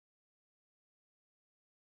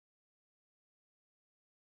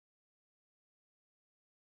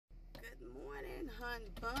Good morning,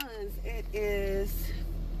 honey buns. It is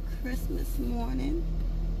Christmas morning,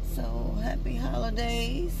 so happy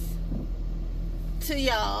holidays to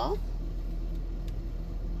y'all.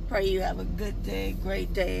 Pray you have a good day,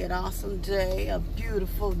 great day, an awesome day, a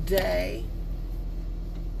beautiful day.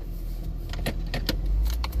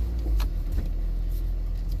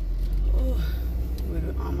 Ooh,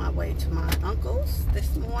 we're on my way to my uncle's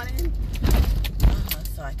this morning,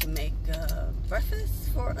 so I can make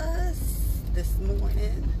breakfast for us this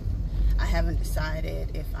morning. I haven't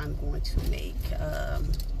decided if I'm going to make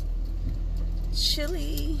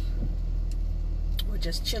chili or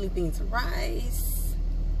just chili beans and rice,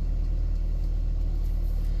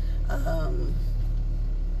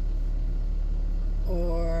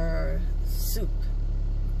 or soup,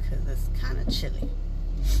 because it's kind of chilly.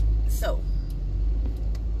 So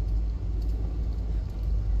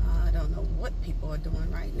I don't know what people are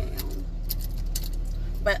doing right now,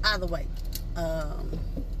 but either way,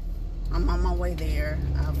 I'm on my way there.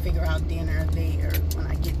 I'll figure out dinner there when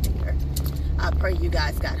I get there. I pray you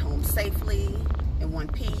guys got home safely, in one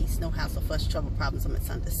piece, no hassle, fuss, trouble, problems, or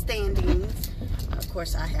misunderstandings. Of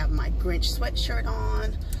course, I have my Grinch sweatshirt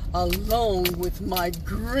on, along with my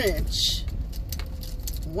Grinch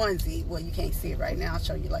onesie. Well, you can't see it right now. I'll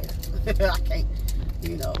show you later. I can't,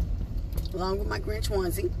 you know, along with my Grinch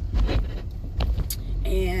onesie.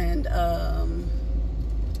 And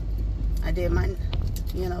I did my,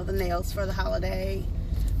 you know, the nails for the holiday.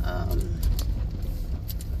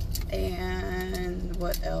 And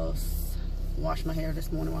what else? Washed my hair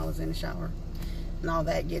this morning while I was in the shower and all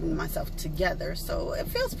that, getting myself together. So it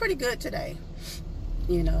feels pretty good today.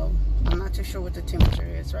 You know, I'm not too sure what the temperature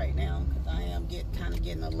is right now because I am kind of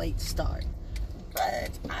getting a late start.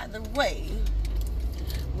 But either way,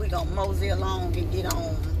 we're going to mosey along and get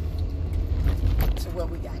on to where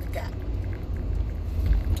we got to go.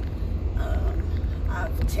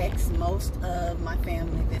 I've texted most of my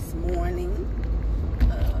family this morning.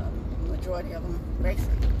 Majority of them,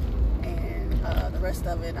 basically. And the rest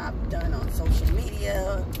of it I've done on social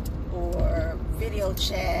media or video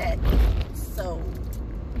chat. So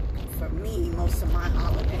for me, most of my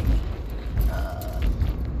holiday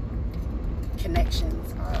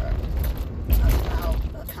connections are about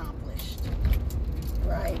accomplished,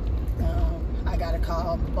 right? I got to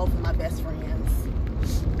call both of my best friends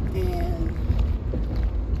and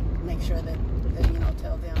make sure that you know,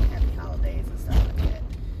 tell them happy holidays and stuff like that.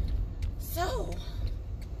 So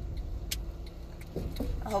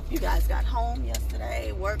I hope you guys got home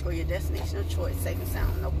yesterday, work or your destination of choice, safe and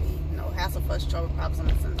sound, no hassle, fuss, trouble, problems, or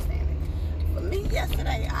misunderstanding. For me,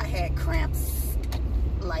 yesterday, I had cramps,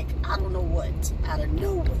 like, I don't know what, out of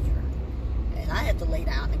nowhere. And I had to lay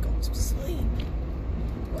down and go to sleep.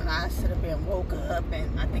 When I sit up and woke up,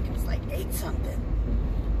 and I think it was like 8 something.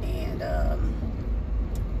 And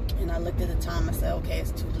I looked at the time, I said, okay,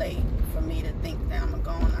 it's too late for me to think that I'm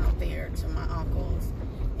going out there to my uncle's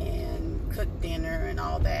and cook dinner and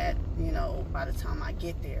all that, you know, by the time I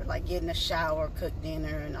get there. Like, get in the shower, cook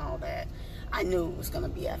dinner and all that. I knew it was going to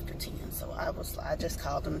be after 10, so I just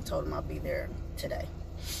called them and told them I'll be there today.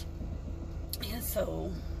 And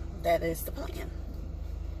so that is the plan.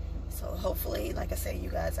 So hopefully, like I say, you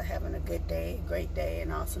guys are having a good day, a great day,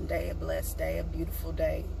 an awesome day, a blessed day, a beautiful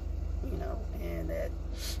day, you know, and that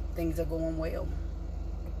things are going well.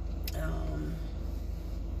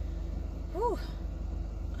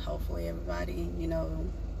 Hopefully everybody, you know,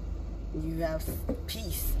 you have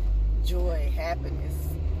peace, joy, happiness,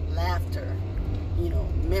 laughter, you know,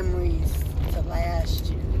 memories to last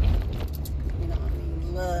you, you know what I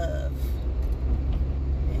mean, love,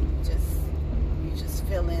 and you just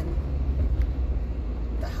feel in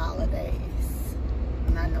the holidays.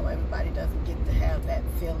 And I know everybody doesn't get to have that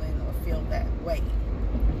feeling or feel that way.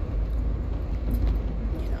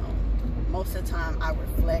 You know, most of the time I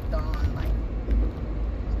reflect on, like,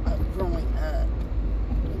 growing up,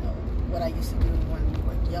 you know, what I used to do when we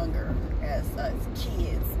were younger as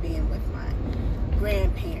kids, being with my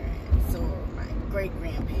grandparents or my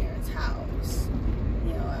great-grandparents' house,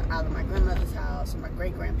 you know, either my grandmother's house or my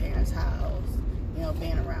great-grandparents' house, you know,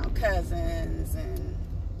 being around cousins and,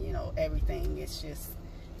 you know, everything. It's just,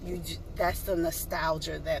 that's the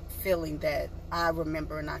nostalgia, that feeling that I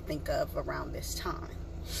remember and I think of around this time.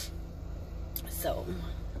 So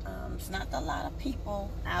it's not a lot of people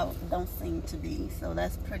out, don't seem to be, so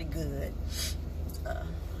that's pretty good.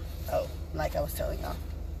 Oh, like I was telling y'all,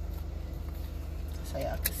 so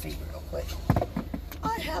y'all can see real quick,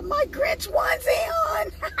 I have my Grinch onesie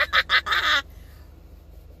on.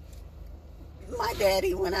 My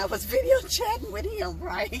daddy, when I was video chatting with him,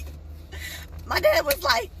 right, my dad was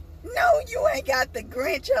like, no, you ain't got the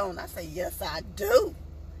Grinch on. I said, yes, I do.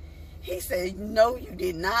 He said, no, you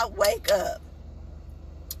did not wake up,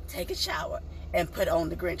 take a shower, and put on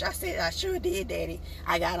the Grinch. I said, I sure did, Daddy.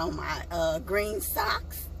 I got on my green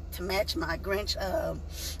socks to match my Grinch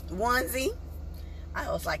onesie. I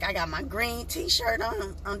was like, I got my green t-shirt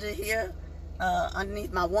on under here,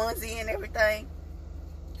 underneath my onesie and everything.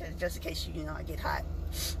 Just in case, you know, I get hot,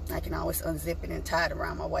 I can always unzip it and tie it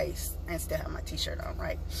around my waist and still have my t-shirt on,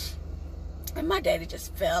 right? And my daddy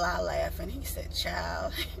just fell out laughing. He said,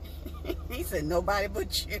 child, he said, nobody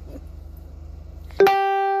but you.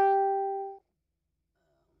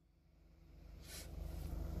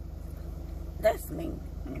 That's me.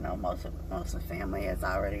 You know, most of the family has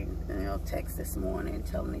already, you know, texted this morning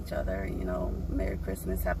telling each other, you know, Merry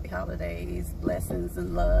Christmas, Happy Holidays, blessings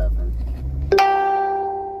and love and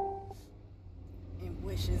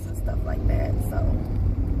wishes and stuff like that. So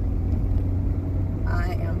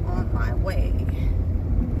I am on my way.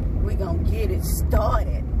 We're gonna get it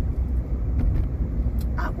started.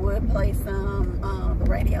 I would play some the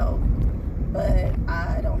radio, but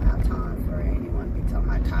I don't have time for anyone to be talking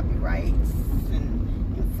about copyrights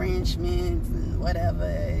and infringements and whatever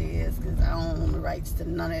it is, because I don't own the rights to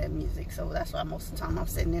none of that music. So that's why most of the time I'm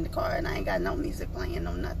sitting in the car and I ain't got no music playing,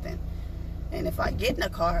 no nothing. And if I get in the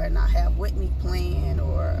car and I have Whitney playing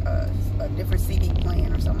or a different CD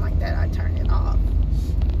playing or something like that, I turn it off.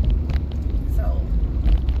 So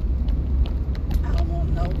I don't want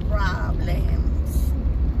no problems.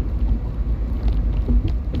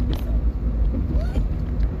 So,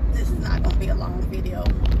 this is not going to be a long video.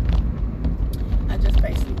 I just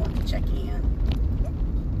basically want to check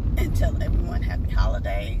in and tell everyone happy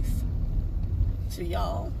holidays to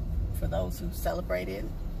y'all, for those who celebrated.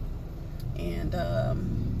 And,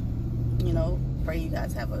 you know, pray you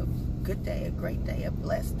guys have a good day, a great day, a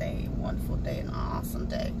blessed day, a wonderful day, an awesome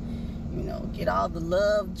day. You know, get all the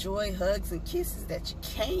love, joy, hugs, and kisses that you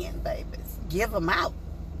can, babies. Give them out.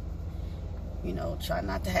 You know, try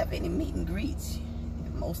not to have any meet and greets.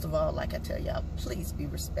 And most of all, like I tell y'all, please be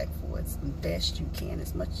respectful as best you can,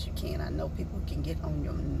 as much as you can. I know people can get on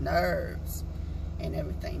your nerves and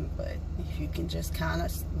everything, but if you can just kind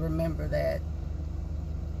of remember that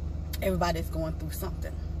everybody's going through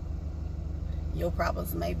something. Your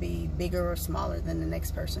problems may be bigger or smaller than the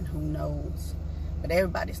next person, who knows, but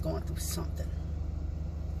everybody's going through something.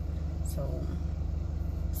 So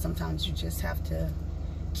sometimes you just have to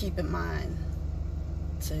keep in mind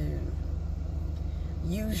to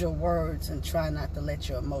use your words and try not to let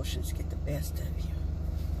your emotions get the best of you.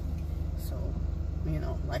 So, you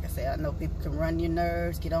know, like I said, I know people can run your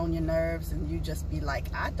nerves, get on your nerves, and you just be like,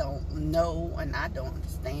 I don't know and I don't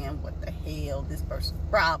understand what the hell this person's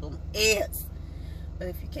problem is. But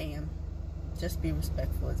if you can, just be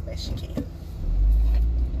respectful as best you can.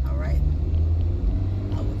 All right.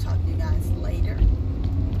 I will talk to you guys